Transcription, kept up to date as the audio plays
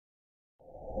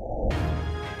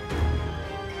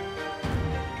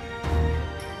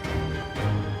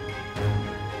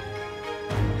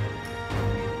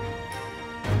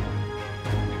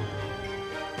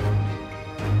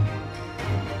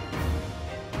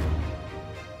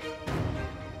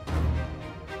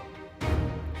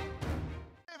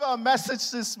our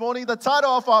message this morning, the title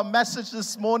of our message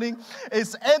this morning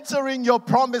is Entering Your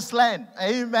Promised Land.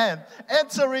 Amen.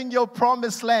 Entering your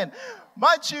promised land.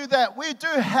 Mind you that we do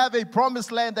have a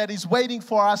promised land that is waiting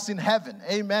for us in heaven.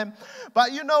 Amen.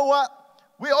 But you know what?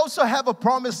 We also have a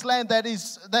promised land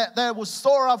that will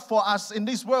store up for us in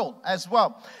this world as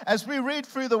well. As we read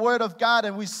through the Word of God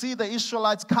and we see the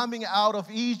Israelites coming out of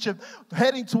Egypt,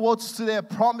 heading towards to their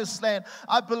promised land,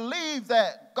 I believe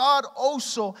that God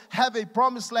also have a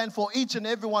promised land for each and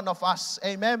every one of us.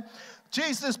 Amen.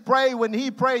 Jesus prayed, when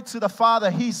he prayed to the Father,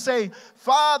 he said,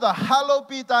 Father, hallowed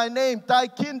be thy name, thy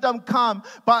kingdom come,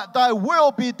 but thy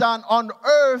will be done on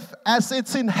earth as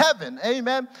it's in heaven.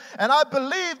 Amen. And I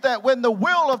believe that when the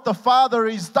will of the Father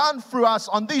is done through us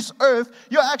on this earth,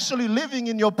 you're actually living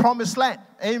in your promised land.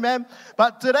 Amen.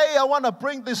 But today I want to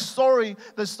bring this story,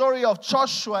 the story of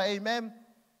Joshua. Amen,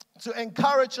 to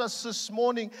encourage us this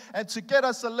morning and to get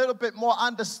us a little bit more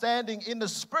understanding in the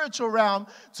spiritual realm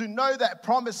to know that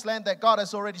promised land that God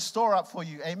has already stored up for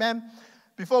you. Amen.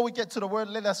 Before we get to the word,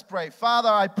 let us pray. Father,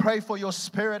 I pray for your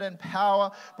spirit and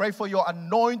power. Pray for your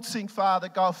anointing, Father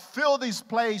God. Fill this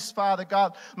place, Father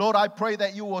God. Lord, I pray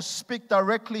that you will speak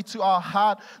directly to our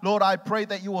heart. Lord, I pray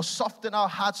that you will soften our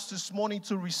hearts this morning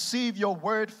to receive your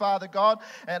word, Father God.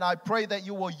 And I pray that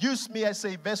you will use me as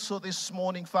a vessel this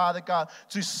morning, Father God,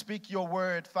 to speak your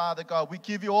word, Father God. We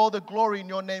give you all the glory in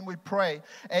your name, we pray.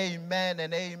 Amen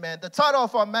and amen. The title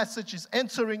of our message is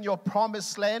Entering Your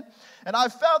Promised Land. And I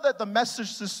felt that the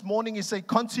message this morning is a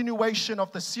continuation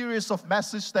of the series of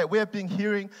messages that we have been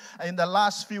hearing in the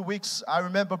last few weeks. I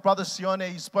remember Brother Sione,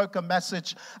 he spoke a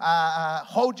message,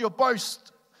 hold your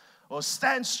boast, or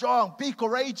stand strong, be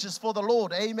courageous for the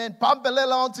Lord. Amen.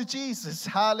 Bambelela unto Jesus.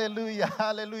 Hallelujah,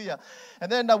 hallelujah. And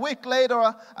then a week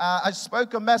later, I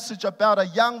spoke a message about a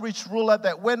young rich ruler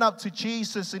that went up to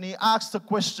Jesus and he asked the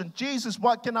question, Jesus,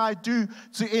 what can I do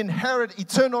to inherit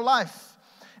eternal life?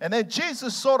 And then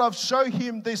Jesus sort of showed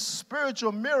him this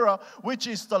spiritual mirror, which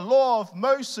is the law of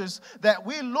Moses, that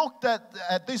we looked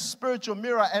at this spiritual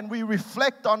mirror and we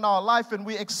reflect on our life and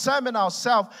we examine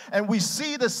ourselves and we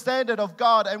see the standard of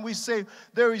God and we say,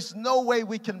 there is no way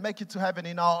we can make it to heaven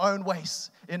in our own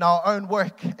ways, in our own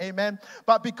work. Amen.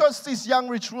 But because this young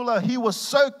rich ruler, he was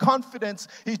so confident,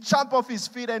 he jumped off his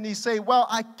feet and he said, well,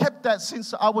 I kept that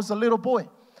since I was a little boy.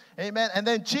 Amen. And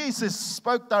then Jesus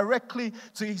spoke directly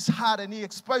to his heart and he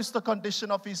exposed the condition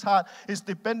of his heart. His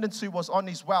dependency was on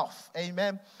his wealth.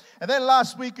 Amen. And then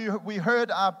last week we heard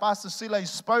Pastor Sila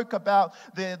spoke about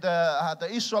the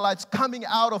Israelites coming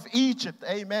out of Egypt.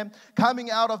 Amen.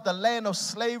 Coming out of the land of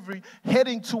slavery,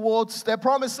 heading towards their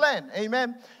promised land.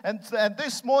 Amen. And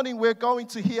this morning we're going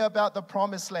to hear about the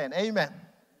promised land. Amen.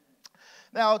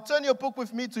 Now, turn your book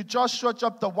with me to Joshua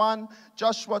chapter 1.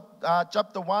 Joshua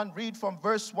chapter 1, read from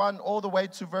verse 1 all the way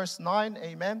to verse 9.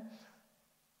 Amen.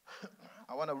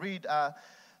 I want to read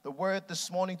the word this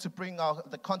morning to bring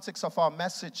the context of our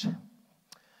message.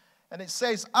 And it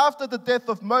says, after the death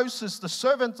of Moses, the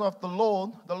servant of the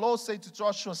Lord said to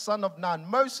Joshua, son of Nun,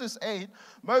 Moses ate,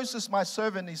 Moses my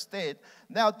servant is dead.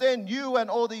 Now then you and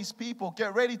all these people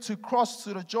get ready to cross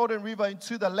to the Jordan River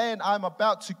into the land I'm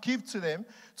about to give to them,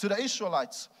 to the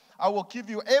Israelites. I will give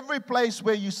you every place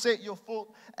where you set your foot,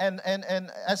 and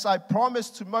as I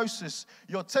promised to Moses,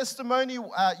 your testimony,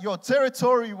 your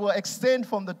territory will extend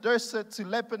from the desert to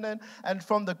Lebanon, and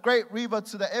from the great river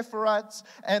to the Euphrates,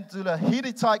 and to the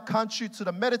Hittite country, to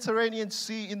the Mediterranean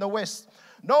Sea in the west.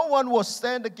 No one will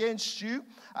stand against you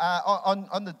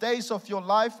on the days of your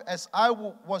life. As I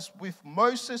was with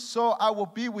Moses, so I will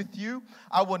be with you.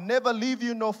 I will never leave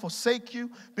you nor forsake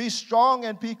you. Be strong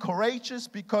and be courageous,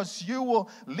 because you will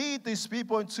lead these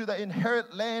people into the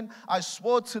inherit land I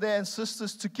swore to their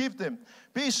ancestors to give them.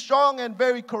 Be strong and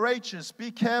very courageous.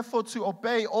 Be careful to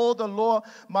obey all the law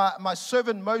my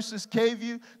servant Moses gave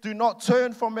you. Do not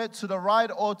turn from it to the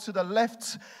right or to the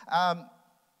left,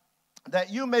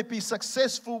 that you may be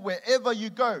successful wherever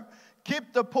you go.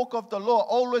 Keep the book of the law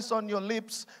always on your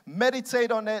lips.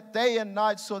 Meditate on it day and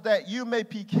night, so that you may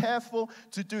be careful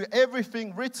to do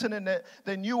everything written in it.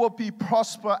 Then you will be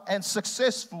prosper and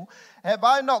successful. Have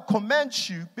I not commanded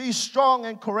you? Be strong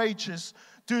and courageous.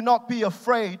 Do not be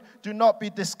afraid. Do not be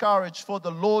discouraged, for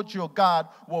the Lord your God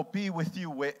will be with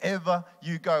you wherever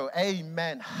you go.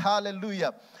 Amen.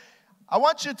 Hallelujah. I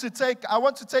want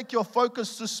to take your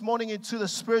focus this morning into the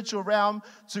spiritual realm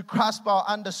to grasp our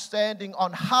understanding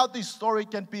on how this story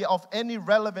can be of any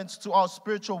relevance to our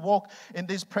spiritual walk in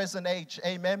this present age.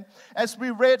 Amen. As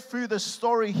we read through the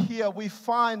story here, we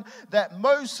find that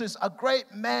Moses, a great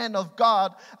man of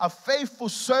God, a faithful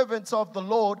servant of the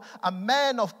Lord, a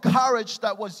man of courage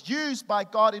that was used by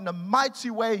God in a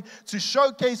mighty way to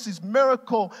showcase his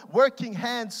miracle working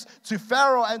hands to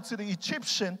Pharaoh and to the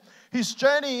Egyptian. His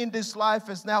journey in this life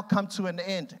has now come to an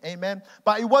end, amen.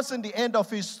 But it wasn't the end of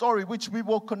his story, which we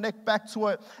will connect back to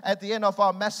it at the end of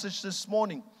our message this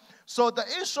morning. So the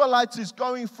Israelites is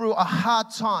going through a hard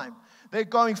time. They're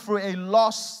going through a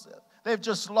loss. They've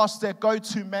just lost their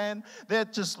go-to man.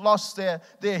 They've just lost their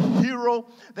hero.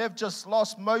 They've just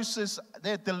lost Moses,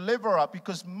 their deliverer,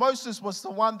 because Moses was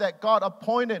the one that God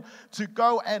appointed to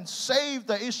go and save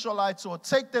the Israelites or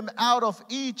take them out of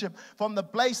Egypt from the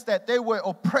place that they were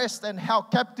oppressed and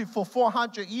held captive for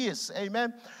 400 years.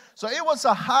 Amen. So it was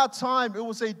a hard time. It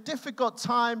was a difficult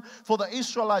time for the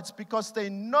Israelites because they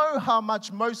know how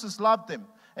much Moses loved them.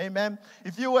 Amen.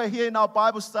 If you were here in our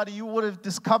Bible study, you would have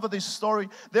discovered this story.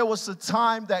 There was a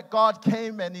time that God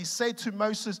came and he said to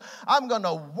Moses, I'm going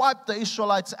to wipe the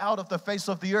Israelites out of the face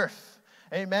of the earth.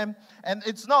 Amen. And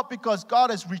it's not because God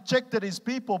has rejected his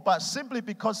people, but simply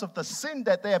because of the sin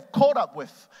that they have caught up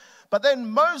with. But then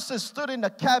Moses stood in the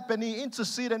gap and he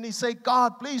interceded and he said,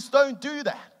 God, please don't do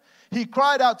that. He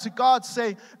cried out to God,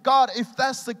 say, God, if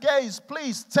that's the case,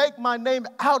 please take my name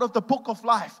out of the book of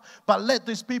life, but let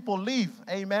these people leave.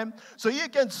 Amen. So you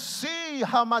can see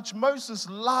how much Moses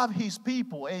loved his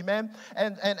people. Amen.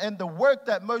 And the work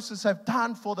that Moses have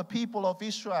done for the people of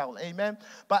Israel. Amen.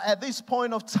 But at this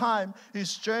point of time,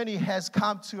 his journey has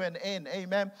come to an end.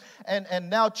 Amen. And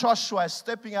now Joshua is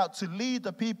stepping out to lead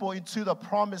the people into the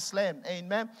promised land.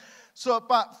 Amen. So,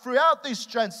 but throughout this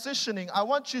transitioning, I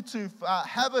want you to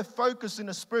have a focus in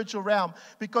the spiritual realm,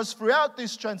 because throughout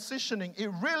this transitioning, it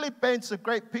really paints a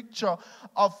great picture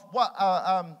of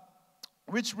what,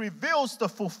 which reveals the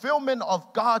fulfillment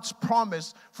of God's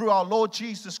promise through our Lord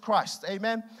Jesus Christ.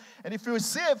 Amen. And if you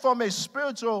see it from a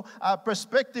spiritual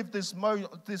perspective this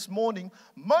morning,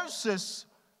 Moses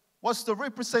was the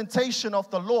representation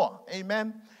of the law.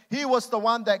 Amen. He was the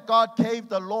one that God gave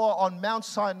the law on Mount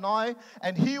Sinai,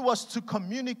 and he was to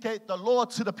communicate the law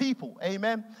to the people.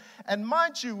 Amen. And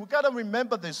mind you, we've got to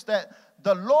remember this, that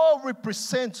the law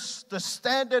represents the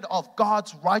standard of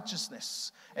God's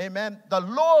righteousness. Amen. The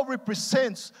law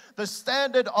represents the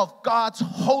standard of God's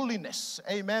holiness.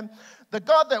 Amen. The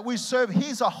God that we serve,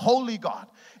 he's a holy God.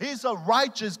 He's a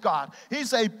righteous God.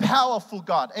 He's a powerful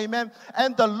God. Amen.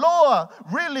 And the law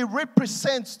really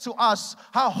represents to us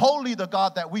how holy the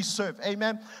God that we serve.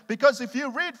 Amen. Because if you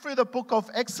read through the book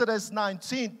of Exodus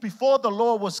 19, before the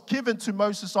law was given to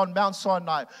Moses on Mount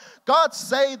Sinai, God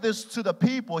said this to the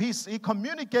people. He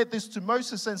communicated this to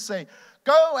Moses and say,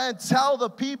 go and tell the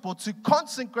people to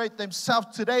consecrate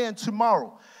themselves today and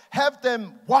tomorrow. Have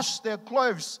them wash their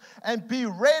clothes and be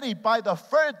ready by the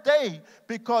third day,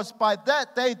 because by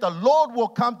that day the Lord will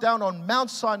come down on Mount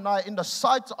Sinai in the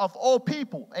sight of all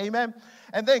people. Amen.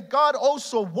 And then God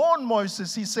also warned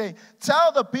Moses. He said,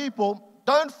 tell the people,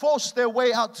 don't force their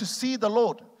way out to see the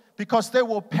Lord, because they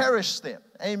will perish there.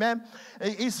 Amen.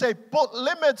 He said, put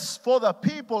limits for the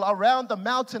people around the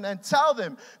mountain and tell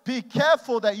them, be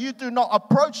careful that you do not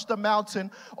approach the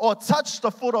mountain or touch the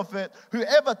foot of it.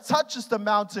 Whoever touches the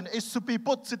mountain is to be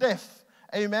put to death.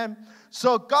 Amen.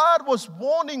 So God was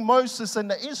warning Moses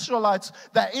and the Israelites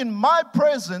that in my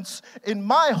presence, in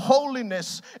my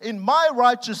holiness, in my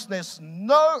righteousness,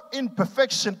 no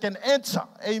imperfection can enter.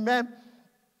 Amen.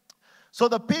 So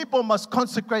the people must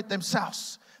consecrate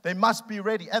themselves. They must be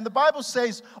ready. And the Bible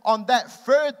says on that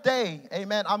third day,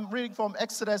 amen, I'm reading from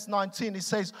Exodus 19, it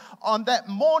says, on that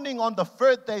morning on the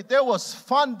third day, there was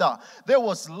thunder, there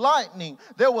was lightning,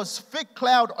 there was thick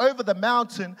cloud over the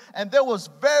mountain, and there was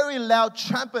very loud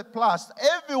trumpet blast.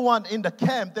 Everyone in the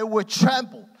camp, they were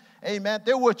trampled. Amen.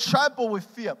 They were trampled with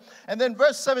fear. And then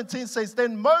verse 17 says,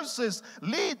 then Moses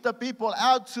led the people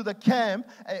out to the camp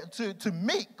to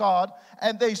meet God,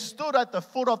 and they stood at the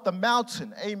foot of the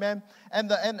mountain. Amen.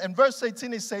 And verse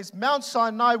 18 it says, Mount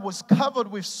Sinai was covered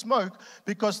with smoke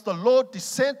because the Lord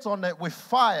descended on it with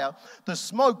fire. The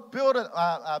smoke built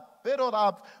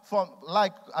up from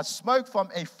like a smoke from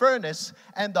a furnace,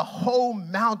 and the whole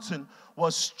mountain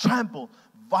was trampled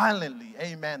violently.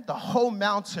 Amen. The whole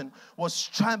mountain was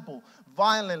trampled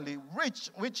violently,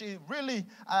 which it really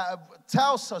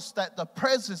tells us that the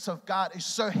presence of God is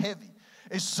so heavy.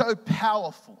 is so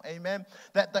powerful, amen,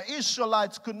 that the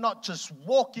Israelites could not just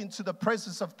walk into the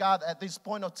presence of God at this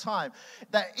point of time.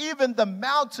 That even the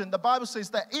mountain, the Bible says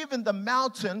that even the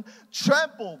mountain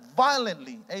trembled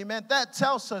violently, amen. That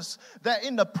tells us that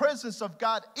in the presence of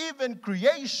God, even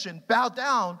creation bowed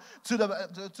down to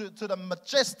the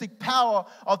majestic power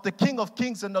of the King of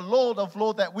Kings and the Lord of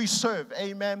Lords that we serve,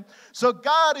 amen. So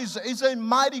God is a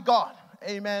mighty God.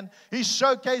 Amen. He's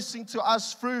showcasing to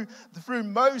us through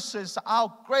Moses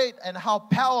how great and how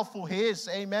powerful he is.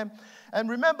 Amen. And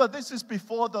remember, this is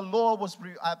before the law was,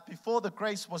 before the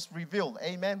grace was revealed.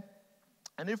 Amen.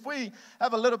 And if we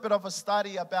have a little bit of a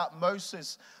study about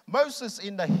Moses, Moses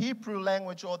in the Hebrew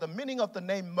language, or the meaning of the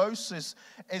name Moses,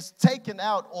 is taken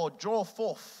out or draw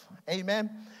forth. Amen.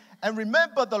 And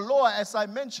remember the law, as I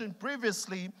mentioned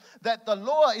previously, that the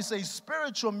law is a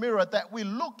spiritual mirror that we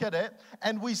look at it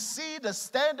and we see the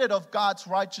standard of God's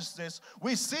righteousness.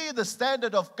 We see the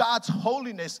standard of God's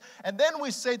holiness. And then we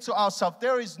say to ourselves,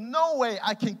 there is no way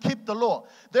I can keep the law.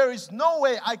 There is no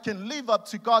way I can live up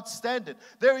to God's standard.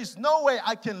 There is no way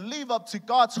I can live up to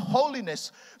God's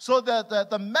holiness. So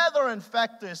the matter and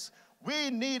fact is,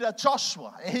 we need a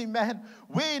Joshua, amen.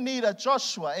 We need a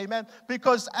Joshua, amen.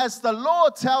 Because as the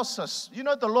Lord tells us, you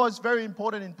know, the law is very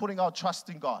important in putting our trust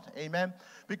in God, amen.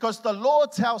 Because the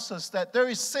Lord tells us that there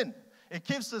is sin. It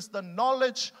gives us the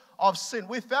knowledge of sin.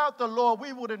 Without the law,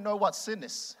 we wouldn't know what sin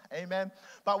is, amen.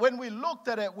 But when we looked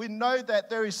at it, we know that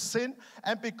there is sin.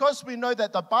 And because we know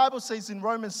that the Bible says in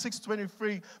Romans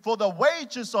 6:23, for the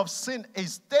wages of sin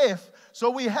is death, so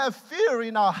we have fear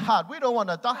in our heart. We don't want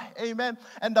to die, amen.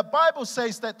 And the Bible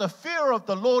says that the fear of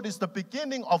the Lord is the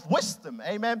beginning of wisdom,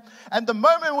 amen. And the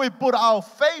moment we put our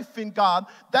faith in God,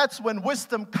 that's when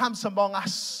wisdom comes among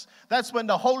us. That's when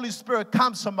the Holy Spirit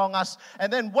comes among us.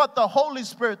 And then what the Holy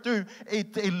Spirit do,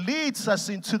 it leads us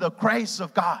into the grace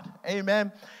of God.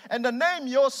 Amen. And the name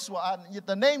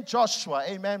Joshua,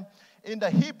 amen, in the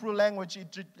Hebrew language,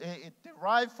 it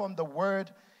derived from the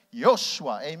word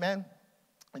Joshua, amen.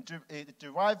 It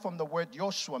derived from the word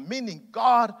Joshua, meaning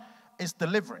God is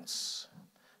deliverance.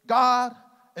 God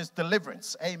is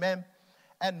deliverance, amen.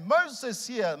 And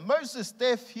Moses'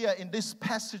 death here in this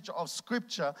passage of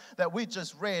scripture that we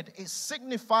just read is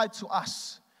signified to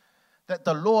us that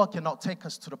the law cannot take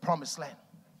us to the promised land.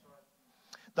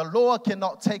 The law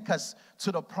cannot take us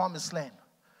to the promised land.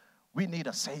 We need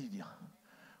a Savior.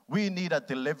 We need a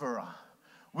deliverer.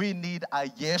 We need a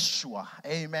Yeshua.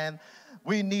 Amen.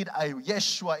 We need a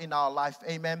Yeshua in our life.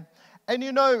 Amen. And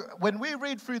you know, when we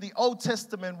read through the Old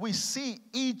Testament, we see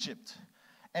Egypt.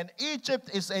 And Egypt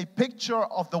is a picture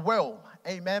of the world.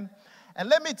 Amen. And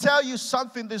let me tell you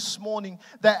something this morning,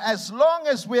 that as long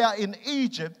as we are in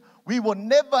Egypt, we will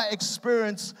never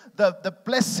experience the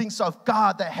blessings of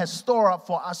God that has stored up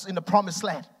for us in the promised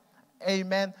land.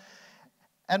 Amen.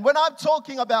 And when I'm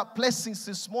talking about blessings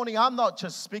this morning, I'm not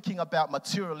just speaking about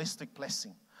materialistic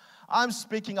blessing. I'm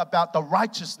speaking about the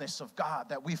righteousness of God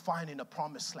that we find in the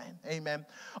promised land. Amen.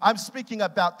 I'm speaking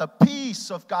about the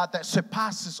peace of God that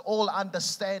surpasses all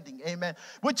understanding. Amen.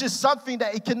 Which is something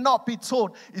that it cannot be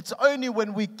taught. It's only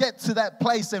when we get to that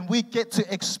place and we get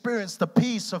to experience the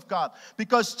peace of God.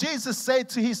 Because Jesus said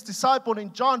to his disciple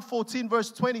in John 14 verse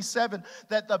 27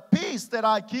 that the peace that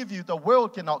I give you, the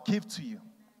world cannot give to you.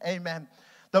 Amen.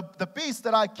 The peace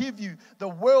that I give you, the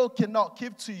world cannot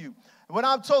give to you. When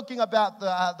I'm talking about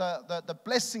the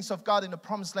blessings of God in the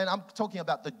promised land, I'm talking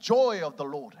about the joy of the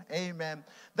Lord. Amen.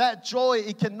 That joy,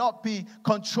 it cannot be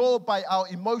controlled by our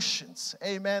emotions.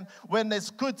 Amen. When it's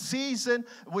good season,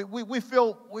 we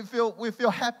feel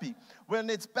happy. When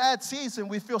it's bad season,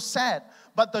 we feel sad.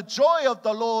 But the joy of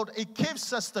the Lord, it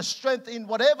gives us the strength in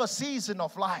whatever season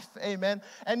of life. Amen.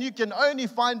 And you can only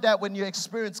find that when you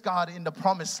experience God in the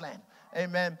promised land.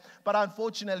 Amen. But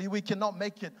unfortunately, we cannot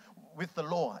make it with the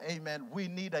law. Amen. We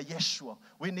need a Yeshua.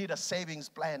 We need a savings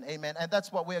plan. Amen. And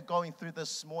that's what we're going through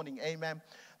this morning. Amen.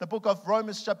 The book of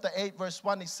Romans chapter 8 verse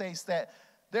 1, it says that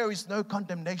there is no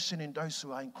condemnation in those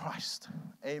who are in Christ.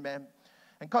 Amen.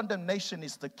 And condemnation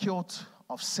is the guilt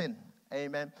of sin.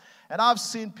 Amen. And I've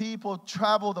seen people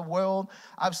travel the world.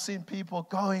 I've seen people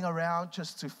going around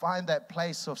just to find that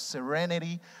place of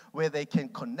serenity where they can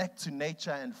connect to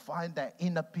nature and find that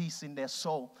inner peace in their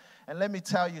soul. And let me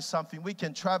tell you something. We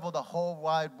can travel the whole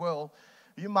wide world.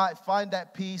 You might find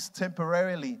that peace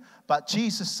temporarily. But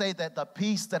Jesus said that the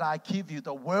peace that I give you,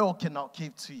 the world cannot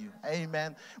give to you.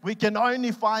 Amen. We can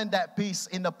only find that peace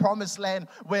in the promised land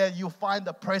where you find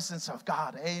the presence of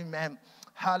God. Amen.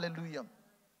 Hallelujah.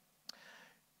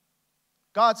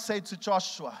 God said to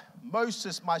Joshua,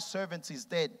 Moses, my servant, is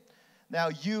dead. Now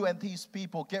you and these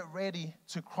people get ready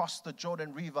to cross the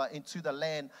Jordan River into the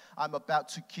land I'm about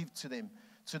to give to them,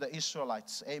 to the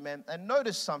Israelites. Amen. And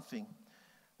notice something,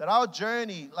 that our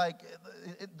journey, like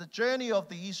the journey of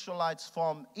the Israelites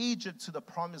from Egypt to the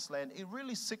promised land, it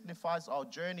really signifies our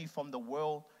journey from the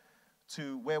world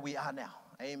to where we are now.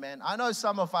 Amen. I know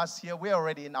some of us here, we're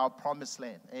already in our promised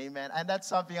land. Amen. And that's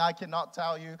something I cannot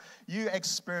tell you. You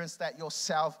experience that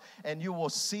yourself, and you will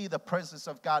see the presence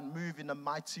of God move in a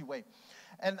mighty way.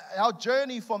 And our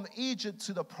journey from Egypt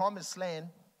to the promised land,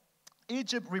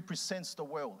 Egypt represents the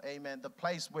world. Amen. The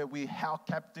place where we held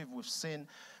captive with sin.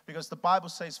 Because the Bible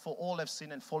says, for all have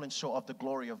sinned and fallen short of the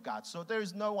glory of God. So there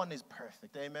is no one is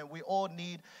perfect. Amen. We all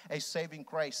need a saving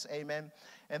grace. Amen.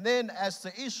 And then as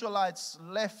the Israelites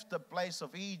left the place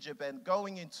of Egypt and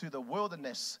going into the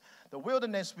wilderness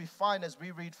we find as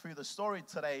we read through the story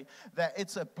today that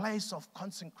it's a place of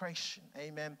consecration.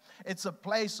 Amen. It's a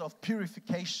place of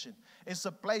purification. It's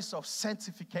a place of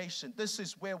sanctification. This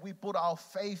is where we put our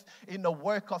faith in the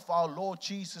work of our Lord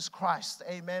Jesus Christ.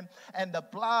 Amen. And the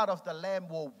blood of the Lamb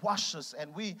will wash us.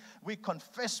 And we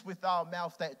confess with our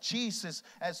mouth that Jesus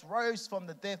has rose from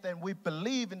the dead, and we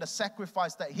believe in the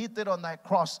sacrifice that he did on that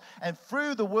cross. And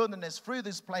through the wilderness, through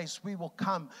this place, we will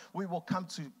come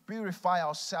to purify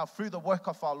ourselves through the work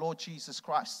of our Lord Jesus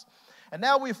Christ. And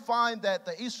now we find that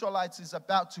the Israelites is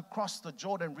about to cross the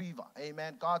Jordan River.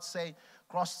 Amen. God say,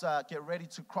 get ready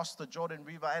to cross the Jordan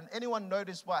River. And anyone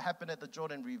notice what happened at the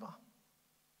Jordan River?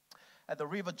 At the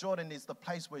River Jordan is the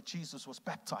place where Jesus was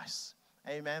baptized.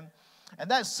 Amen.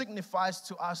 And that signifies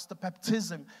to us the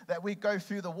baptism that we go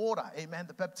through the water. Amen.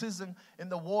 The baptism in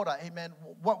the water. Amen.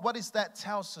 What is that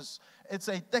tells us? It's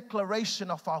a declaration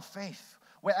of our faith.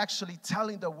 We're actually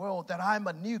telling the world that I'm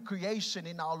a new creation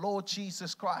in our Lord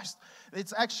Jesus Christ.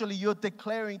 It's actually you're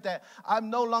declaring that I'm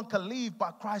no longer live,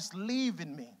 but Christ live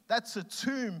in me. That's a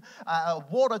tomb, a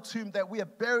water tomb that we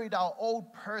have buried our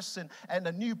old person, and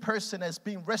a new person has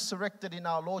been resurrected in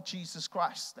our Lord Jesus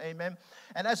Christ. Amen.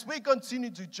 And as we continue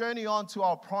to journey on to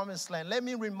our promised land, let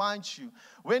me remind you,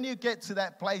 when you get to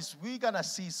that place, we're going to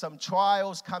see some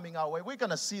trials coming our way. We're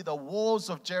going to see the walls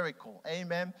of Jericho.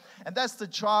 Amen. And that's the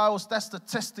trials, that's the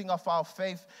testing of our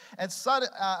faith. And so,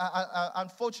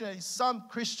 unfortunately, some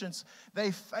Christians,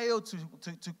 they fail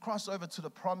to cross over to the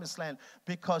promised land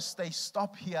because they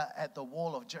stop here at the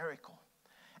wall of Jericho.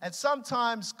 And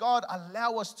sometimes God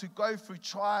allows us to go through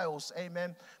trials,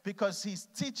 amen, because he's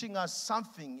teaching us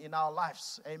something in our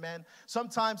lives, amen.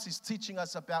 Sometimes he's teaching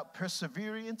us about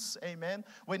perseverance, amen.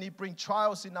 When he brings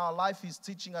trials in our life, he's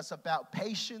teaching us about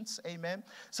patience, amen.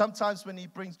 Sometimes when he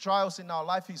brings trials in our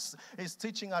life, he's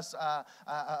teaching us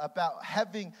about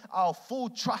having our full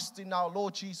trust in our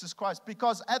Lord Jesus Christ.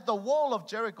 Because at the wall of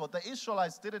Jericho, the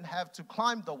Israelites didn't have to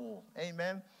climb the wall,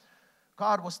 amen.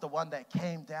 God was the one that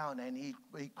came down and he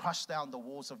crushed down the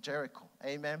walls of Jericho.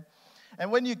 Amen. And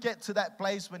when you get to that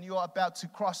place, when you're about to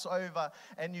cross over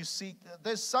and you see,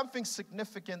 there's something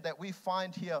significant that we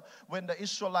find here when the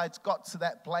Israelites got to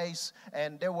that place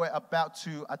and they were about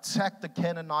to attack the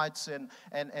Canaanites and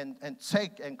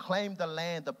take and claim the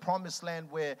land, the promised land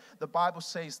where the Bible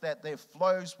says that there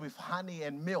flows with honey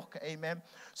and milk. Amen.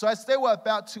 So as they were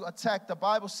about to attack, the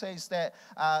Bible says that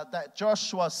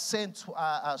Joshua sent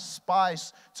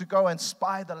spies to go and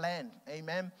spy the land.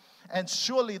 Amen. And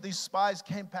surely these spies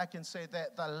came back and said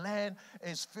that the land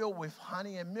is filled with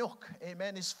honey and milk.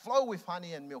 Amen. It's flowed with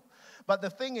honey and milk. But the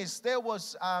thing is, there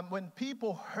was, when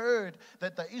people heard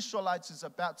that the Israelites is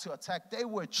about to attack, they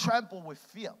were trampled with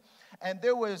fear. And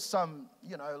there were some,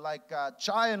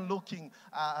 giant-looking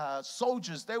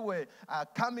soldiers. They were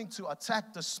coming to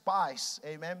attack the spies.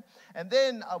 Amen. And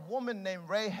then a woman named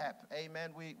Rahab.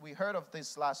 Amen. We heard of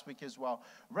this last week as well.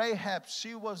 Rahab,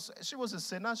 she was a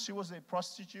sinner. She was a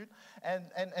prostitute.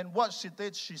 And what she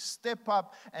did, she stepped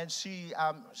up and she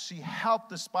helped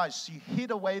the spies. She hid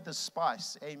away the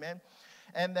spies. Amen.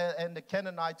 And the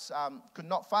Canaanites could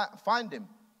not find him.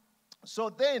 So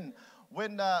then,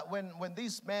 when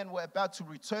these men were about to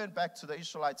return back to the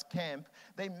Israelites' camp,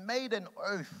 they made an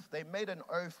oath. They made an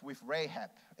oath with Rahab,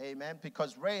 amen,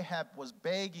 because Rahab was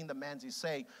begging the man to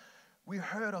say, we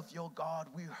heard of your God.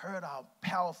 We heard how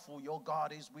powerful your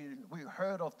God is. We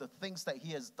heard of the things that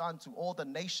he has done to all the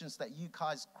nations that you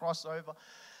guys cross over.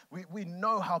 We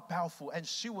know how powerful. And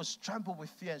she was trembled with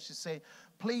fear. And she said,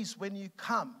 please, when you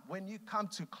come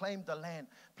to claim the land,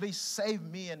 please save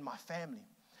me and my family.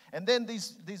 And then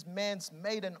these men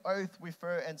made an oath with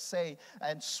her and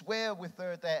swear with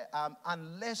her that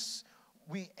unless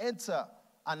when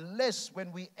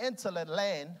we enter the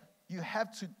land, you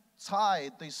have to tie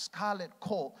the scarlet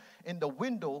cord in the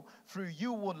window through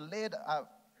you will let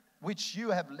which you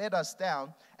have led us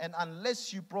down, and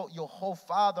unless you brought your whole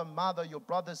father, mother, your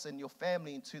brothers, and your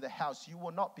family into the house, you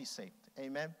will not be saved.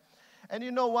 Amen. And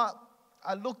you know what?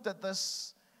 I looked at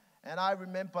this, and I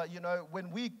remember,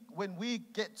 when we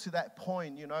get to that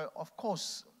point, of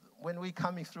course, when we're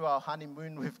coming through our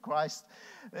honeymoon with Christ,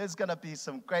 there's going to be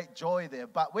some great joy there.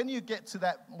 But when you get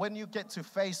to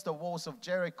face the walls of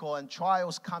Jericho and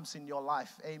trials comes in your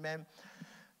life, amen.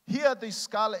 Here, the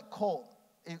scarlet cord,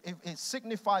 it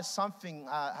signifies something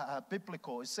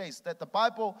biblical. It says that the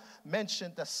Bible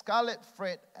mentioned the scarlet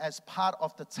thread as part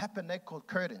of the tabernacle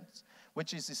curtains,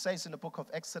 which is, it says in the book of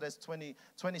Exodus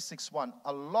 26:1,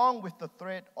 along with the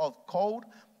thread of gold,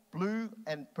 blue,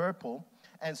 and purple.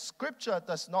 And Scripture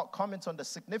does not comment on the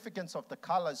significance of the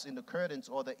colors in the curtains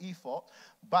or the ephod,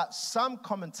 but some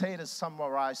commentators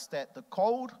summarize that the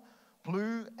gold,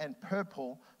 blue, and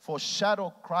purple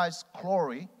foreshadow Christ's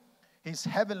glory, his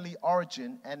heavenly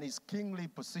origin, and his kingly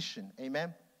position.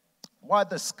 Amen. While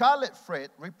the scarlet thread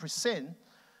represent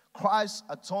Christ's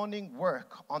atoning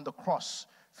work on the cross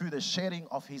through the shedding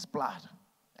of his blood.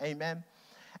 Amen.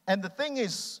 And the thing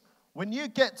is, when you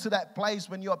get to that place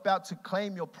when you're about to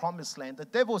claim your promised land, the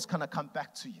devil's going to come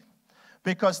back to you.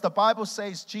 Because the Bible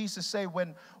says, Jesus said,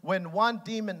 when one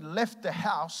demon left the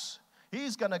house,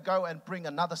 he's going to go and bring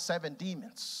another 7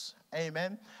 demons.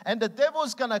 Amen. And the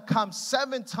devil's going to come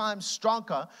 7 times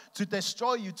stronger to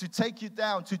destroy you, to take you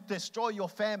down, to destroy your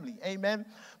family. Amen.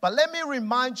 But let me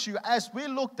remind you, as we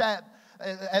looked at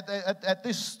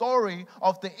this story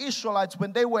of the Israelites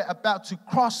when they were about to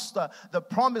cross the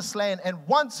promised land, and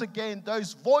once again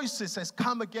those voices has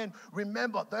come again.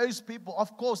 Remember, those people,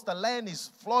 of course the land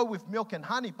is flowing with milk and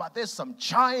honey, but there's some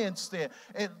giants there.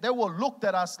 They were looked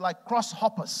at us like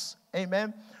grasshoppers.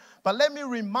 Amen. But let me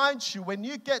remind you, when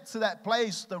you get to that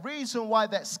place, the reason why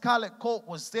that scarlet cord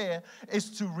was there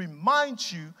is to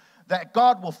remind you that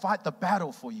God will fight the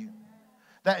battle for you.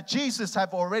 That Jesus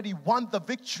have already won the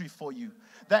victory for you.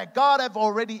 That God have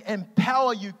already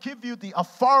empowered you, give you the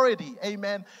authority,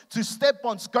 amen, to step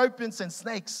on scorpions and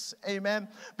snakes, amen.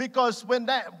 Because when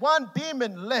that one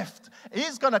demon left,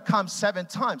 he's going to come 7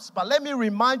 times. But let me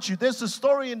remind you, there's a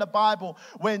story in the Bible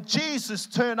when Jesus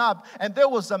turned up and there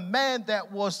was a man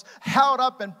that was held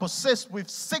up and possessed with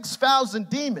 6,000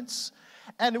 demons.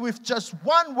 And with just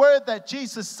one word that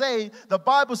Jesus said, the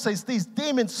Bible says these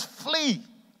demons flee.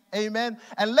 Amen.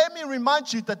 And let me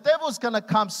remind you, the devil's going to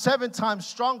come 7 times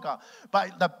stronger.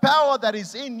 But the power that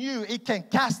is in you, it can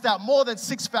cast out more than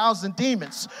 6,000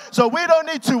 demons. So we don't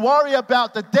need to worry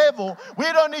about the devil. We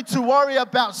don't need to worry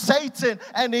about Satan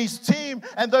and his team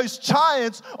and those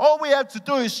giants. All we have to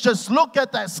do is just look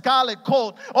at that scarlet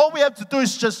cord. All we have to do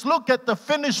is just look at the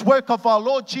finished work of our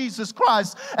Lord Jesus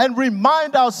Christ and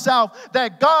remind ourselves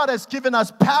that God has given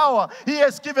us power. He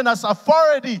has given us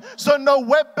authority. So no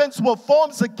weapons will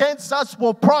form against us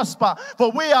will prosper, for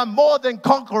we are more than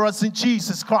conquerors in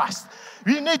Jesus Christ.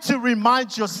 You need to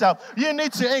remind yourself. You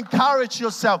need to encourage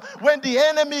yourself. When the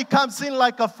enemy comes in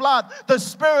like a flood, the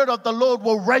Spirit of the Lord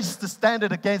will raise the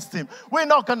standard against him. We're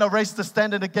not going to raise the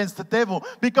standard against the devil,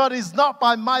 because it's not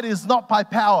by might, it's not by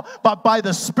power, but by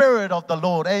the Spirit of the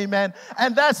Lord. Amen.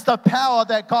 And that's the power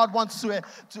that God wants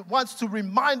to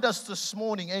remind us this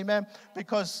morning. Amen.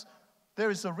 Because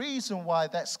there is a reason why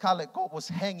that scarlet cord was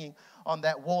hanging on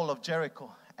that wall of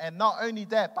Jericho. And not only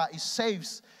that, but it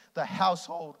saves the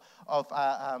household of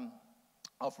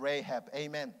Rahab.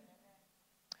 Amen.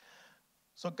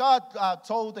 So God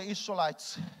told the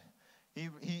Israelites,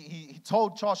 he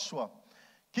told Joshua,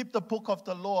 keep the book of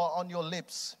the law on your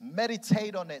lips.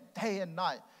 Meditate on it day and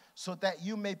night, so that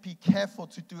you may be careful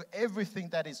to do everything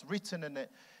that is written in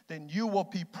it. Then you will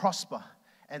be prosper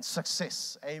and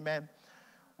success. Amen.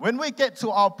 When we get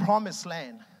to our promised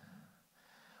land,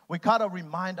 we got to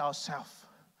remind ourselves.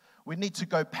 We need to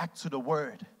go back to the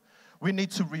Word. We need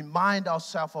to remind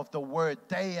ourselves of the Word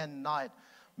day and night.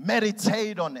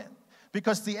 Meditate on it.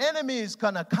 Because the enemy is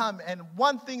going to come, and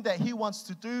one thing that he wants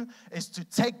to do is to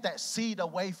take that seed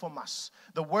away from us.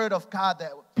 The Word of God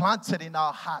that planted in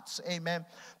our hearts. Amen.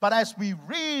 But as we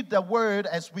read the Word,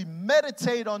 as we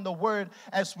meditate on the Word,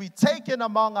 as we take it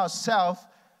among ourselves,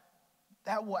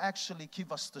 that will actually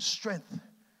give us the strength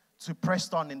to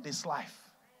press on in this life.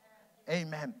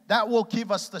 Amen. That will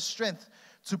give us the strength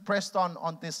to press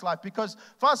on this life. Because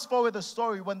fast forward the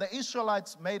story, when the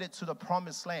Israelites made it to the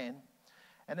promised land,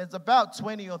 and it's about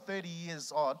 20 or 30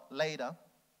 years later,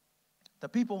 the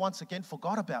people once again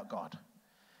forgot about God.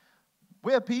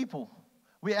 We're people.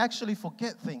 We actually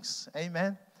forget things.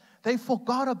 Amen. They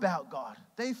forgot about God.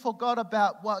 They forgot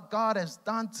about what God has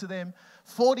done to them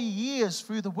 40 years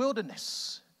through the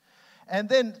wilderness. And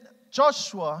then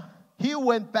Joshua, he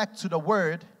went back to the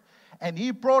Word, and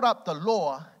he brought up the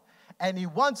law, and he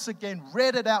once again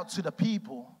read it out to the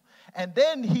people. And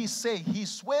then he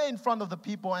swear in front of the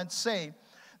people and say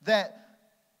that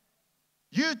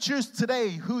you choose today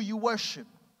who you worship.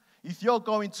 If you're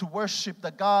going to worship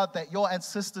the God that your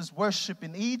ancestors worship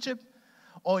in Egypt,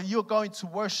 or you're going to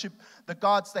worship the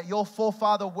gods that your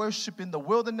forefather worshiped in the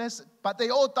wilderness, but they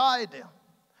all died there.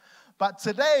 But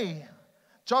today,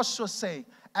 Joshua say,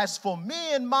 as for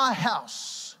me and my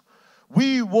house,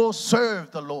 we will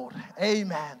serve the Lord.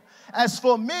 Amen. As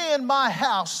for me and my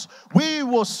house, we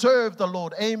will serve the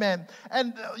Lord. Amen.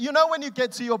 And when you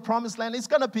get to your promised land, it's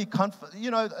going to be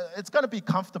it's going to be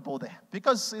comfortable there,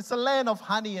 because it's a land of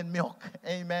honey and milk.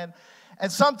 Amen.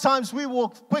 And sometimes we will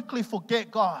quickly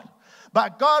forget God.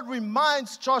 But God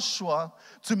reminds Joshua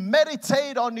to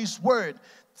meditate on his word.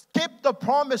 Keep the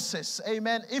promises,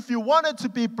 amen. If you wanted to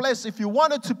be blessed, if you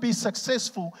wanted to be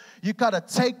successful, you got to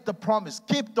take the promise.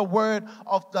 Keep the word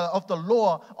of the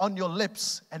law on your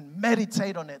lips and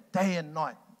meditate on it day and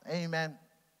night, amen.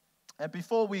 And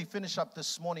before we finish up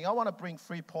this morning, I want to bring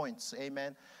 3 points,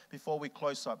 amen, before we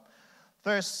close up.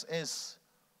 First is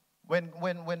when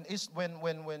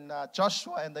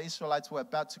Joshua and the Israelites were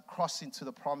about to cross into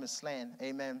the promised land,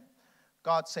 amen,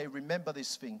 God say, remember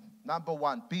this thing. Number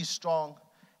 1, be strong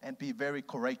and be very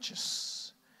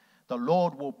courageous. The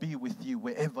Lord will be with you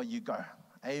wherever you go.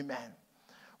 Amen.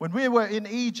 When we were in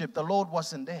Egypt, the Lord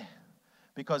wasn't there,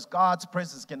 because God's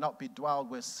presence cannot be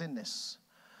dwelled where sin is.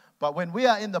 But when we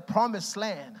are in the promised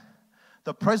land,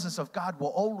 the presence of God will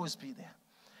always be there.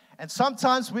 And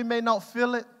sometimes we may not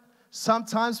feel it.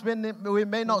 Sometimes we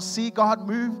may not see God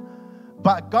move.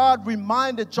 But God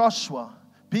reminded Joshua,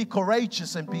 be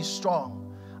courageous and be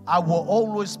strong. I will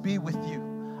always be with you.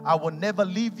 I will never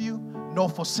leave you nor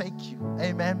forsake you.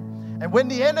 Amen. And when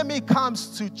the enemy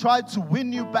comes to try to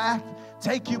win you back,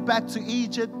 take you back to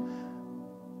Egypt,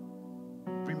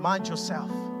 remind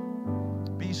yourself,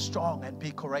 be strong and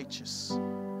be courageous.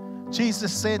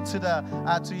 Jesus said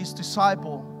to his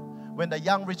disciple, when the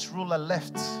young rich ruler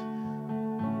left,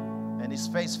 and his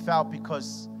face fell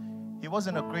because he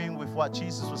wasn't agreeing with what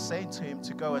Jesus was saying to him,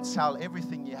 to go and sell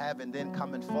everything you have and then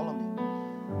come and follow me.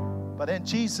 But then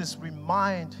Jesus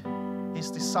reminded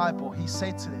his disciple, he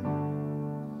said to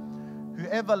them,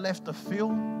 whoever left a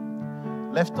field,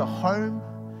 left a home,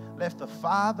 left a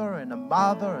father and a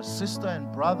mother, a sister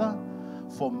and brother,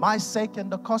 for my sake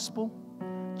and the gospel,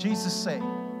 Jesus said,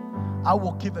 I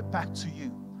will give it back to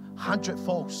you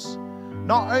 100-fold,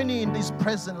 not only in this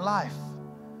present life,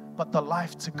 but the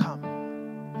life to come.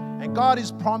 And God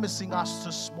is promising us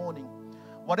this morning,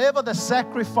 whatever the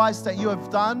sacrifice that you have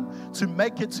done to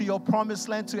make it to your promised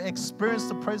land, to experience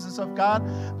the presence of God,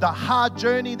 the hard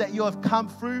journey that you have come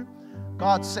through,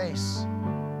 God says,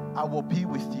 I will be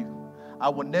with you. I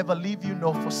will never leave you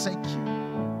nor forsake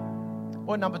you.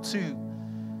 Point number 2,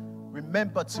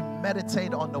 remember to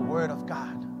meditate on the word of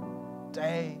God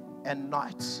day and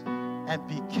night, and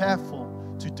be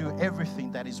careful to do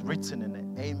everything that is written in it.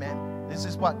 Amen. This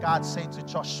is what God said to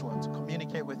Joshua to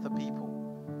communicate with the people.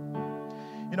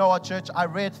 You know what, church? I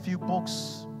read a few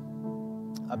books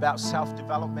about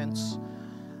self-development,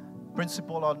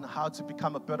 principle on how to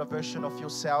become a better version of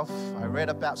yourself. I read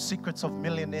about Secrets of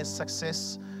Millionaire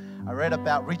Success. I read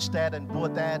about Rich Dad and Poor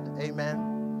Dad. Amen.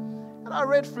 And I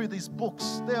read through these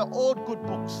books. They're all good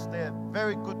books. They're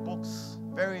very good books,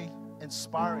 very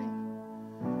inspiring.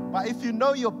 But if you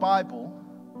know your Bible,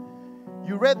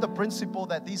 you read the principle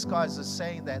that these guys are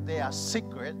saying, that there are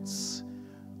secrets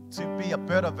to be a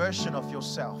better version of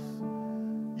yourself.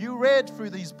 You read through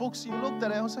these books, you looked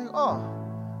at it and was like, oh,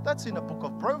 that's in the book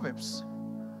of Proverbs.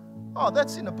 Oh,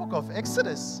 that's in the book of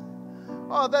Exodus.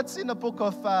 Oh, that's in the book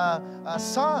of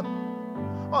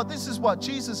Psalm. Oh, this is what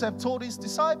Jesus have taught his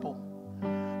disciple.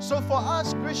 So for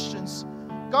us Christians,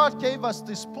 God gave us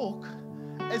this book.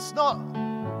 It's not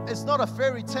a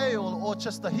fairy tale or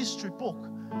just a history book.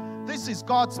 This is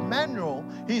God's manual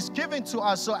He's given to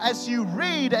us. So as you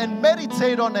read and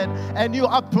meditate on it and you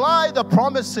apply the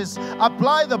promises,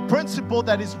 apply the principle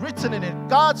that is written in it,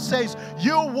 God says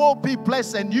you will be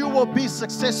blessed and you will be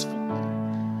successful.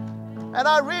 And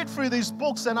I read through these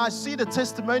books and I see the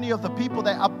testimony of the people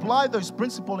that apply those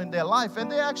principles in their life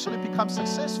and they actually become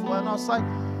successful. And I was like,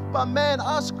 but man,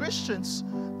 us Christians,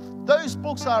 those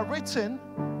books are written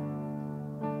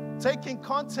taking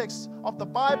context of the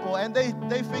Bible, and they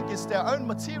think it's their own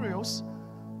materials.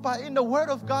 But in the Word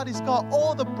of God, it's got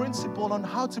all the principle on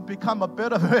how to become a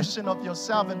better version of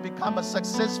yourself and become a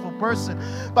successful person.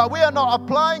 But we are not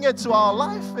applying it to our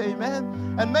life,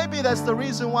 amen? And maybe that's the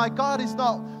reason why God is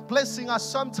not blessing us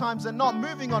sometimes and not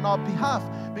moving on our behalf.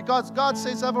 Because God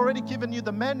says, I've already given you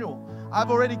the manual. I've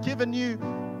already given you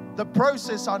the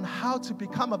process on how to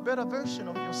become a better version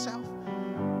of yourself.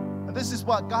 And this is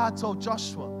what God told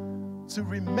Joshua, to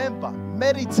remember,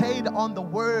 meditate on the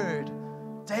word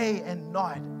day and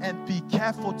night, and be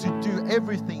careful to do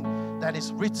everything that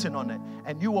is written on it,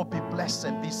 and you will be blessed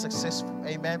and be successful.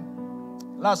 Amen.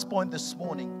 Last point this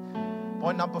morning,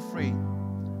 point number 3.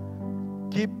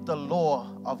 Keep the law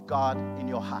of God in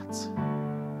your heart.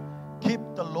 Keep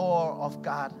the law of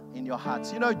God in your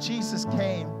hearts. You know, Jesus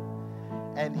came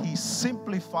and he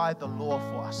simplified the law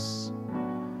for us.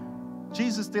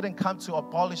 Jesus didn't come to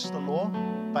abolish the law,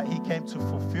 but he came to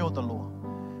fulfill the law.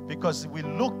 Because we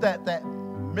looked at that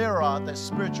mirror, that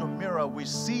spiritual mirror, we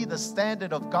see the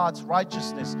standard of God's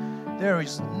righteousness. There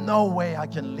is no way I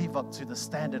can live up to the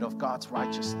standard of God's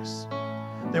righteousness.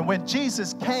 Then when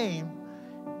Jesus came,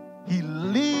 he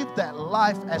lived that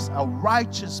life as a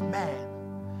righteous man,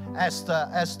 as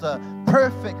the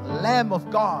perfect Lamb of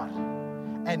God.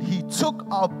 And he took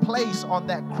our place on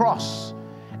that cross.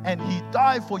 And he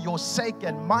died for your sake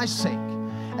and my sake.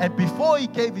 And before he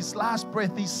gave his last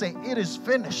breath, he said, "It is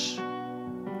finished."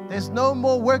 There's no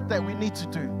more work that we need to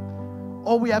do.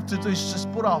 All we have to do is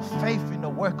just put our faith in the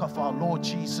work of our Lord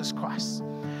Jesus Christ.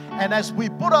 And as we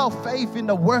put our faith in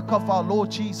the work of our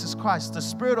Lord Jesus Christ, the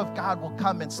Spirit of God will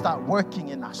come and start working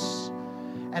in us.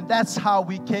 And that's how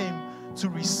we came to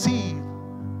receive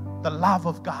the love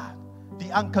of God,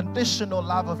 the unconditional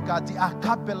love of God, the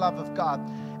agape love of God.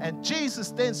 And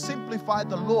Jesus then simplified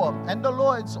the law. And the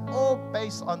law is all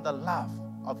based on the love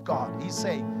of God. He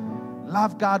said,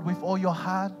 love God with all your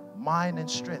heart, mind, and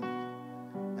strength.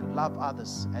 And love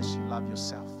others as you love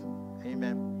yourself.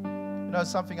 Amen. You know,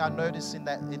 something I noticed in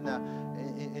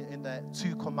the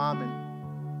 2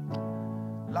 commandments.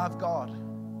 Love God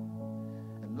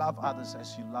and love others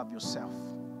as you love yourself.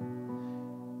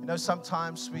 You know,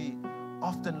 sometimes we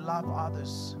often love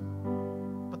others.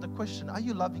 But the question, are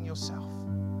you loving yourself?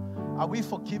 Are we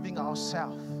forgiving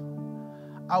ourselves?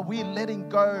 Are we letting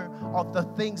go of the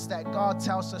things that God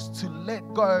tells us to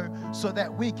let go so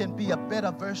that we can be a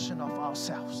better version of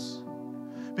ourselves?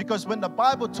 Because when the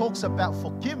Bible talks about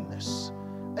forgiveness,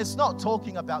 it's not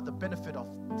talking about the benefit of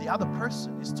the other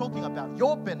person. It's talking about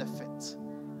your benefit.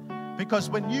 Because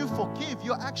when you forgive,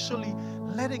 you're actually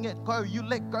letting it go. You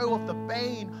let go of the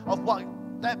pain of what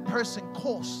that person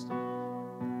caused.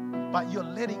 But you're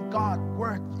letting God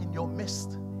work in your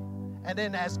midst. And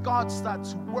then as God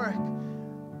starts to work,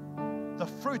 the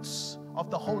fruits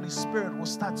of the Holy Spirit will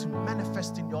start to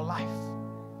manifest in your life.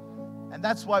 And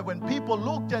that's why when people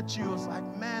looked at you, it's like,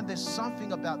 man, there's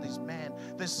something about this man.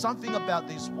 There's something about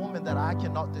this woman that I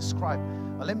cannot describe.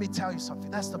 But let me tell you something.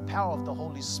 That's the power of the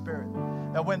Holy Spirit.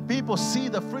 That when people see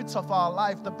the fruits of our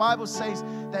life, the Bible says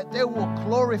that they will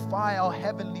glorify our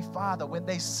Heavenly Father when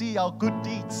they see our good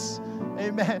deeds.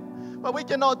 Amen. But we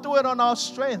cannot do it on our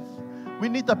strength. We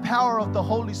need the power of the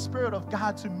Holy Spirit of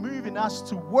God to move in us,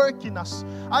 to work in us.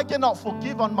 I cannot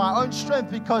forgive on my own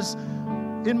strength, because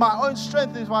in my own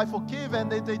strength, if I forgive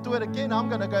and they do it again, I'm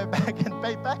going to go back and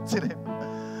pay back to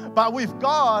them. But with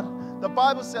God, the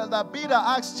Bible says that Peter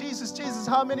asked Jesus, "Jesus,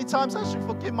 how many times I should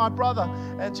forgive my brother?"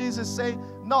 And Jesus said,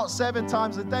 not 7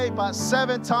 times a day, but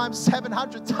 7 times,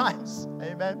 700 times.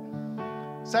 Amen.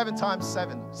 7 times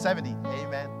 7, 70.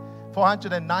 Amen.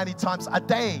 490 times a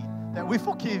day that we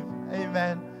forgive.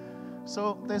 Amen.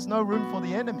 So there's no room for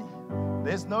the enemy.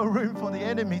 There's no room for the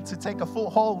enemy to take a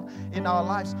foothold in our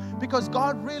lives, because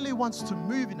God really wants to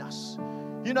move in us.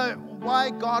 You know why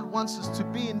God wants us to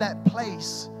be in that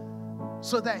place?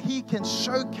 So that He can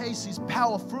showcase His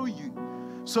power through you.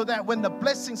 So that when the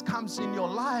blessings comes in your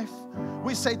life,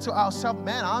 we say to ourselves,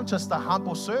 man, I'm just a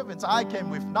humble servant. I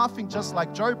came with nothing, just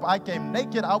like Job. I came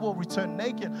naked, I will return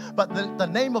naked. But the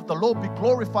name of the Lord be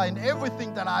glorified in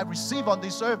everything that I receive on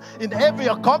this earth. In every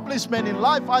accomplishment in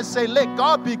life, I say, let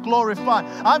God be glorified.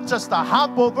 I'm just a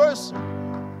humble person.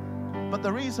 But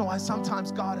the reason why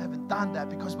sometimes God haven't done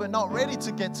that, because we're not ready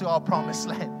to get to our promised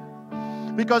land.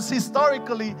 Because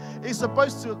historically,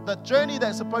 the journey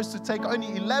that's supposed to take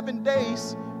only 11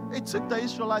 days, it took the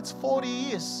Israelites 40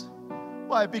 years.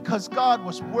 Why? Because God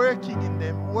was working in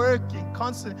them, working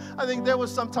constantly. I think there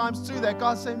was some times too that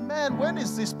God said, man, when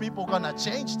is these people going to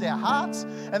change their hearts?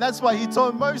 And that's why He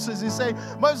told Moses, He said,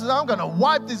 Moses, I'm going to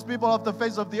wipe these people off the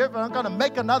face of the earth, and I'm going to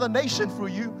make another nation through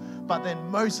you. But then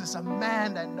Moses, a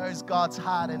man that knows God's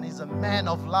heart and he's a man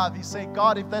of love, he said,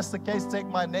 God, if that's the case, take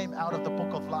my name out of the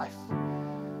book of life.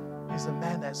 He's a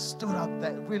man that stood up,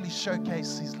 that really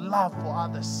showcased his love for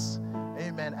others.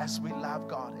 Amen. As we love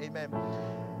God. Amen.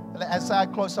 As I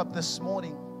close up this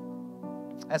morning,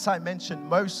 as I mentioned,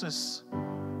 Moses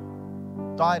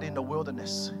died in the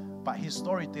wilderness, but his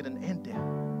story didn't end there.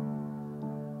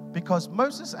 Because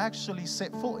Moses actually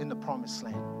set foot in the promised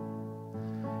land.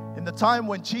 In the time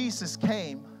when Jesus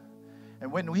came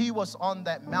and when he was on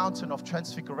that mountain of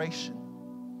transfiguration,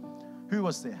 who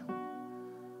was there?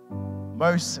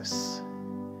 Moses.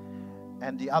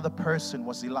 And the other person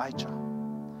was Elijah.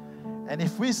 And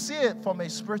if we see it from a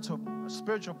spiritual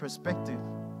perspective,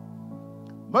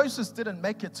 Moses didn't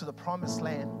make it to the promised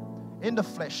land in the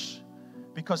flesh,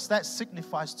 because that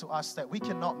signifies to us that we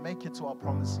cannot make it to our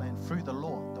promised land through the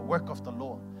law, the work of the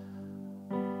law,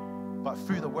 but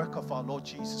through the work of our Lord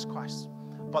Jesus Christ.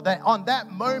 But that on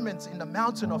that moment in the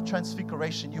mountain of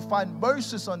transfiguration, you find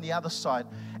Moses on the other side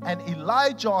and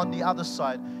Elijah on the other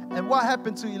side. And what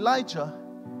happened to Elijah?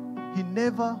 He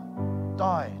never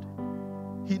died.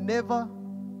 He never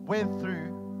went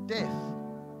through death.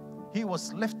 He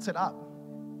was lifted up.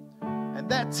 And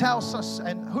that tells us,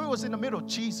 and who was in the middle?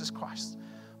 Jesus Christ.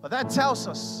 But that tells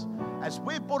us, as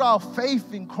we put our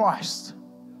faith in Christ,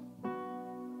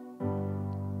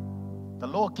 the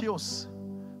law kills,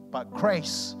 but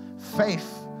grace,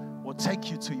 faith will take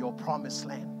you to your promised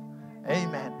land.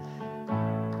 Amen.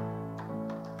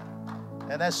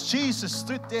 And as Jesus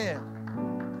stood there,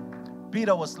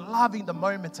 Peter was loving the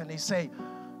moment, and he said,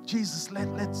 Jesus,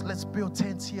 let's build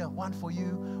tents here, one for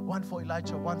you, one for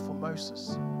Elijah, one for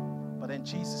Moses. But then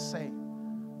Jesus said,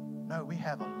 no, we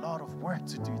have a lot of work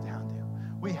to do down there.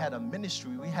 We had a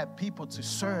ministry, we had people to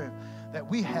serve, that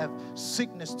we have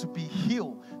sickness to be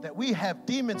healed, that we have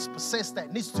demons possessed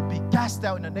that needs to be cast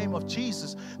out in the name of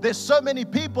Jesus. There's so many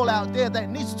people out there that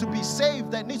needs to be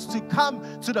saved, that needs to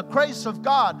come to the grace of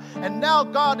God. And now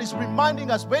God is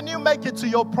reminding us, when you make it to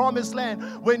your promised land,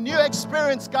 when you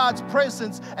experience God's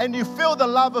presence and you feel the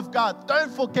love of God,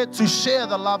 don't forget to share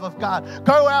the love of God.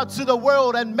 Go out to the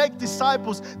world and make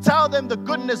disciples. Tell them the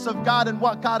goodness of God and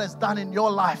what God has done in your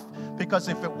life. Because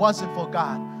if it wasn't for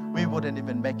God, we wouldn't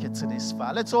even make it to this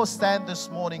far. Let's all stand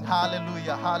this morning.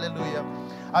 Hallelujah, hallelujah.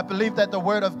 I believe that the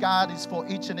word of God is for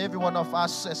each and every one of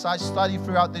us. As I study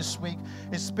throughout this week,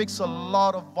 it speaks a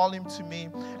lot of volume to me.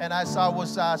 And as I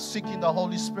was seeking the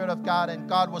Holy Spirit of God, and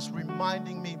God was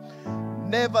reminding me,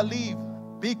 never leave,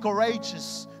 be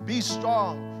courageous, be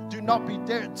strong. Do not be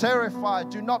terrified.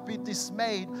 Do not be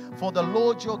dismayed, for the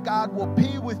Lord your God will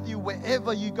be with you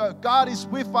wherever you go. God is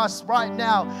with us right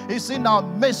now. He's in our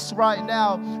midst right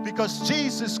now, because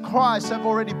Jesus Christ have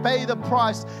already paid the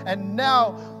price, and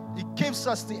now He gives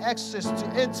us the access to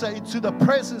enter into the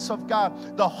presence of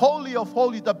God, the Holy of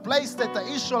Holies, the place that the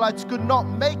Israelites could not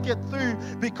make it through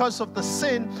because of the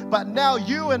sin. But now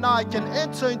you and I can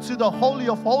enter into the Holy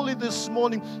of Holies this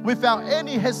morning without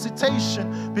any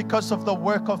hesitation, because of the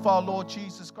work of our Lord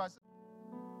Jesus Christ.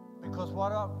 Because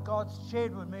what God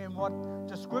shared with me and what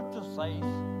the scripture says,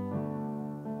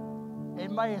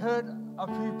 it may hurt a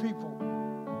few people.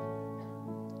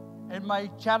 It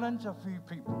may challenge a few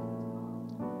people.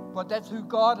 But that's who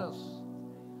God is.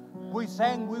 We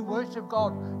sang, we worship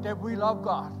God, that we love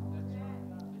God.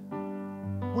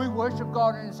 We worship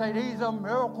God and say He's a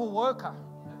miracle worker.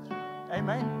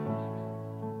 Amen.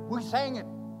 We sang it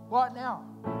right now.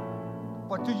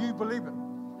 But do you believe it?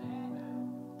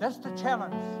 That's the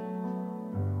challenge.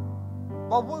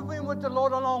 But we've been with the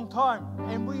Lord a long time,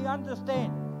 and we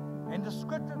understand. And the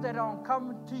scripture that I'm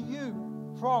coming to you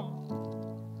from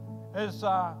is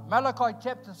Malachi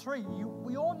chapter 3.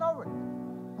 We all know it.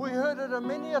 We heard it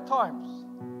many a times.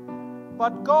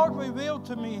 But God revealed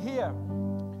to me here,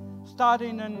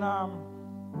 starting in,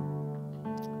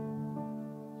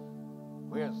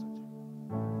 where is it?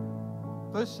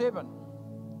 Verse 7.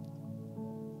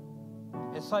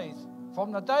 It says,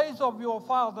 from the days of your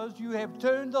fathers you have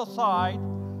turned aside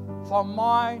from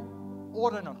my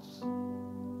ordinance.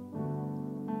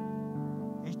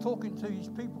 He's talking to his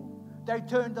people. They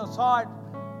turned aside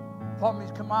from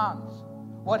his commands,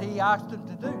 what he asked them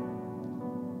to do.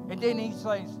 And then he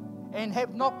says, and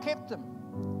have not kept them.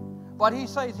 But he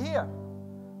says here,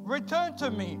 return to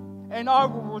me, and I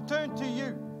will return to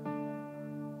you.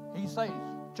 He says,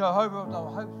 Jehovah of the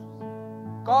hosts.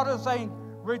 God is saying,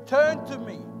 return to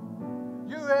me.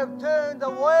 You have turned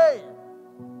away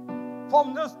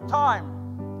from this time.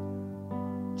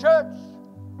 Church,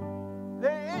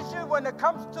 the issue when it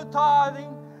comes to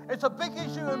tithing, it's a big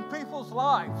issue in people's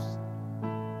lives,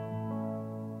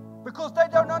 because they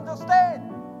don't understand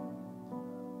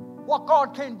what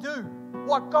God can do,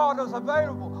 what God is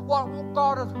available, what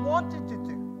God has wanted to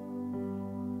do.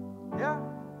 Yeah?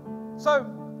 So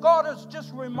God is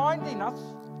just reminding us,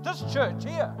 this church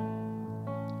here,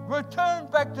 return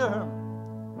back to Him.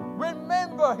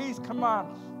 Remember His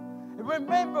commands.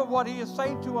 Remember what He is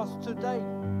saying to us today.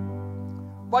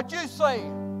 But you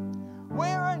say,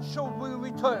 wherein shall we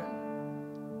return?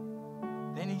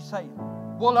 Then he's saying,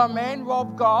 will a man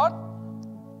rob God?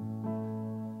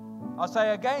 I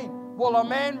say again, will a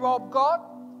man rob God?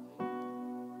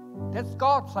 That's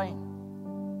God saying,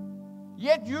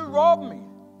 yet you rob me.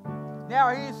 Now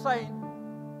he's saying,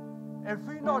 if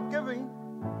you're not giving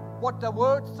what the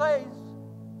word says,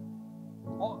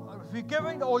 or if you're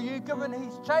giving or you're giving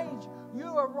his change, you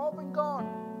are robbing God.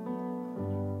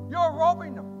 You're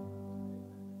robbing him.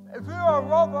 If you're a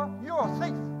robber, you're a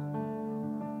thief.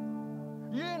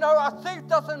 You know, a thief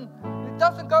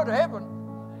doesn't go to heaven.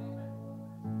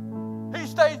 He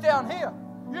stays down here.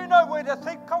 You know where the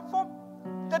thief comes from?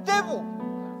 The devil.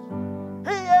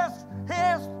 He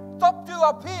has stopped you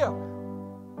up here,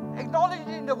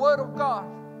 acknowledging the word of God.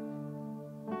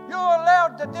 You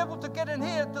allowed the devil to get in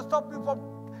here to stop you from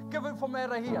giving from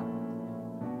out of here.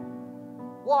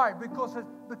 Why? Because it's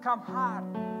become hard.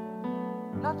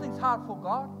 Nothing's hard for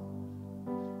God.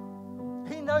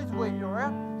 He knows where you're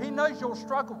at. He knows your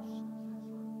struggles.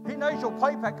 He knows your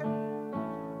pay packet.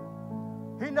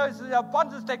 He knows the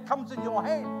abundance that comes in your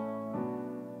hand.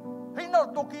 He's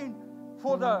not looking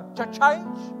for to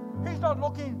change. He's not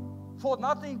looking for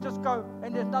nothing. Just go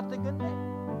and there's nothing in there.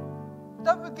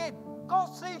 Don't forget, God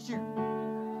sees you.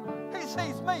 He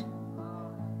sees me.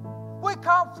 We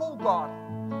can't fool God.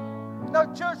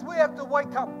 No, church, we have to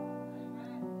wake up.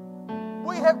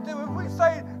 We have to, if we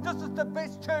say this is the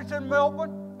best church in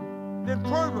Melbourne, then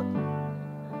prove it.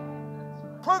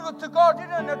 Prove it to God. You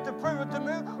don't have to prove it to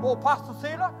me or Pastor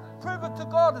Cedar. Prove it to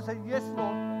God and say, yes,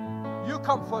 Lord, you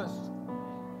come first.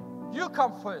 You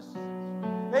come first.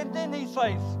 And then he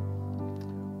says,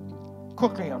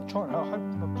 quickly, I'm trying, I hope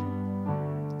not to.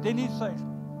 Then he says,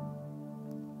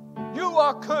 you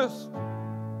are cursed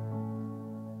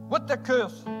with the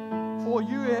curse, for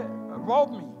you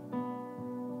robbed me.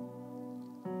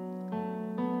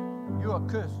 You are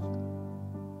cursed.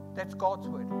 That's God's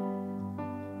word.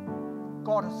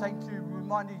 God is saying to you,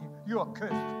 reminding you, you are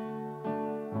cursed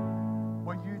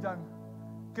when you don't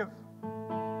give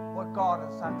what God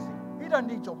is asking. He don't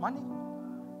need your money.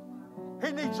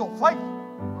 He needs your faith.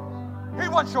 He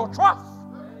wants your trust.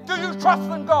 Do you trust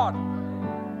in God?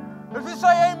 If you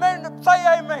say amen, say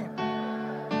amen.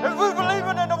 If we believe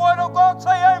in the word of God,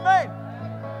 say amen.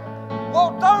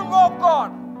 Well, don't rob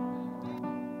God.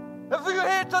 If you're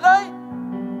here today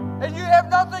and you have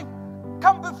nothing,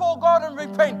 come before God and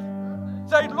repent.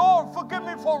 Say, Lord, forgive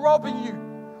me for robbing you.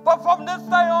 But from this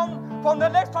day on, from the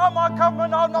next time I come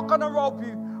in, I'm not going to rob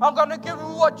you. I'm going to give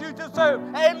you what you deserve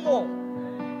and more.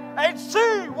 And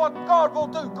see what God will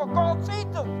do. Because God sees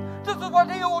this. This is what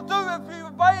he will do if you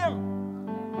obey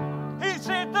him. He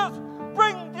said this,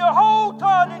 bring your whole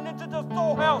tithing into the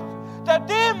storehouse, that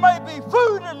there may be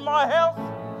food in my house,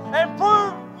 and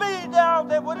prove me now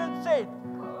that what it said.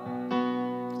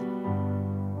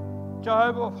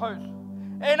 Jehovah of hosts.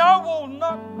 And I will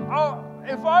not,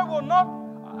 if I will not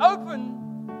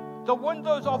open the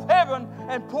windows of heaven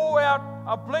and pour out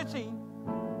a blessing,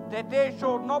 that there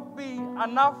shall not be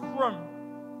enough room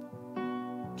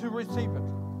to receive it.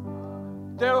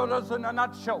 There it is in a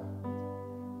nutshell.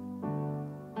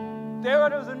 There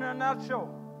it is in a nutshell.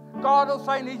 God is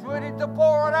saying he's ready to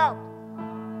pour it out.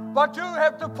 But you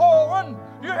have to pour in.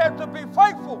 You have to be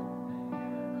faithful.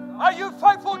 Are you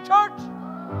faithful, church?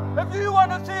 If you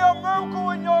want to see a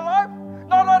miracle in your life,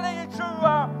 not only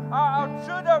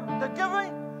should have the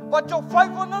giving, but your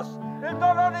faithfulness is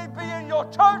not only be in your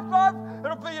church life,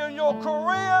 it'll be in your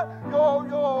career,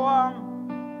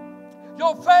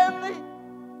 your family.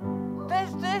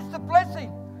 There's the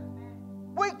blessing.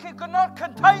 We cannot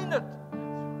contain it.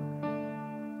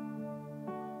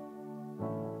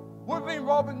 We've been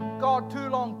robbing God too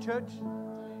long, church.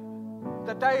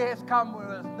 The day has come where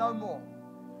there's no more.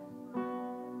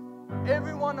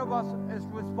 Every one of us is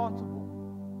responsible.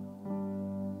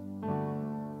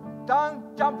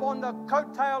 Don't jump on the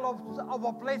coattail of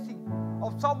a blessing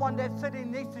of someone that's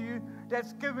sitting next to you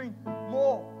that's giving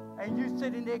more, and you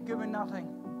sitting there giving nothing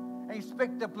and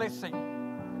expect the blessing.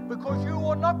 Because you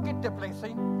will not get the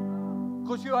blessing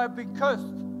because you have been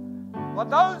cursed. But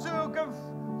those who give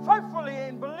faithfully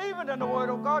and believing in the word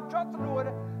of God, trust in the word,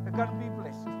 are going to be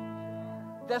blessed.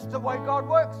 That's the way God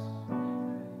works.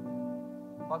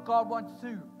 But God wants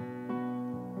to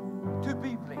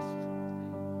be blessed.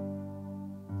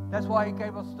 That's why he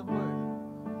gave us the word.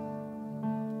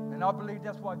 And I believe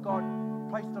that's why God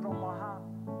placed it on my heart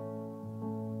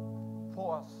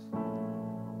for us.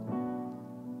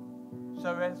 So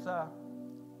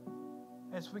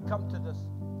as we come to this,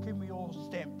 can we all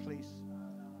stand, please?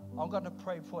 I'm going to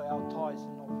pray for our tithes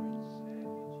and offerings.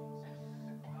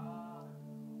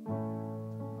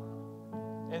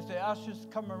 As the ushers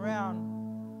come around,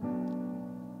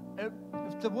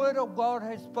 If the word of God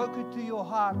has spoken to your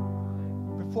heart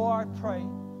before I pray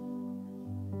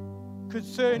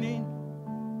concerning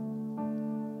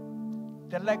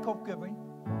the lack of giving,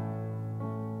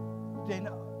 then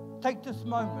take this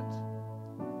moment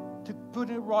to put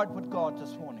it right with God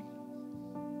this morning.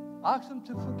 Ask Him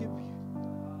to forgive you.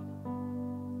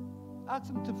 Ask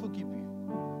Him to forgive you.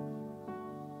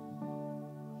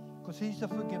 Because He's a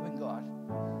forgiving God.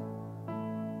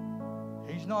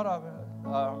 He's not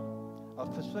a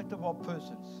perspective of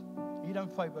persons. He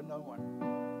don't favor no one.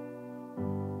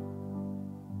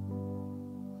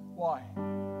 Why?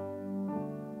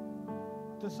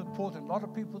 This is important. A lot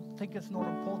of people think it's not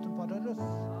important, but it is.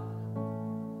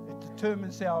 It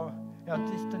determines our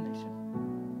destination.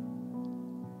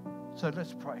 So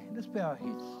let's pray. Let's bow our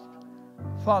heads.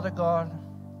 Father God,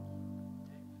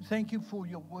 thank you for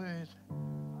your word,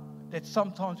 that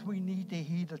sometimes we need to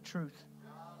hear the truth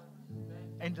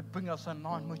and to bring us in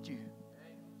line with you.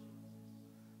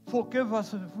 Forgive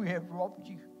us if we have robbed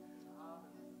you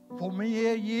for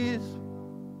many years,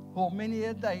 for many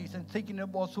days, and thinking it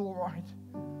was all right.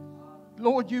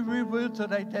 Lord, you revealed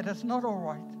today that it's not all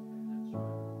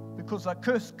right, because a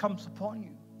curse comes upon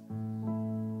you,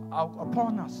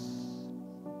 upon us.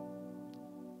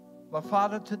 But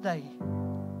Father, today,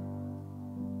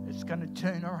 it's going to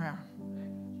turn around.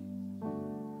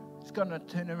 It's going to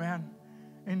turn around.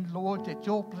 And Lord, that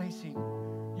your blessing,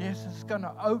 yes, it's going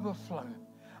to overflow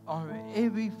on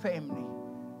every family,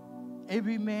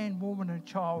 every man, woman, and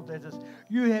child that is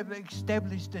you have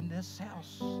established in this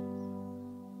house,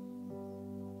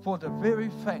 for the very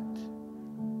fact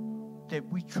that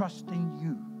we trust in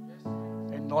you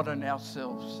and not in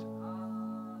ourselves.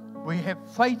 We have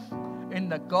faith in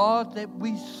the God that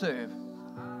we serve.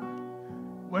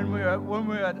 When we're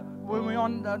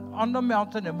on the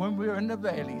mountain and when we're in the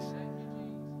valleys,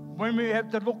 when we have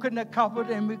to look in the cupboard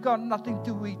and we've got nothing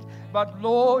to eat, but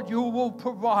Lord, you will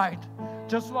provide.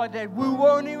 Just like that, we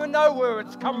won't even know where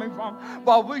it's coming from,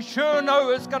 but we sure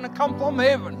know it's going to come from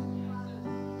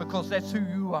heaven, because that's who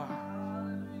you are.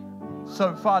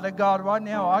 So, Father God, right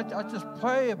now, I just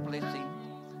pray a blessing.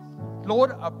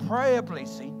 Lord, I pray a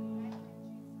blessing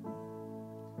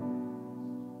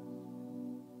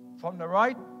from the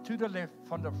right to the left,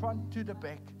 from the front to the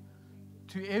back,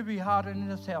 to every heart in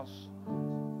this house.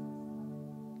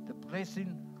 The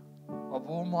blessing of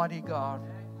Almighty God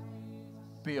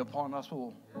be upon us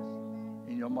all.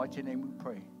 In your mighty name we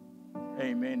pray.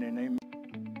 Amen and amen.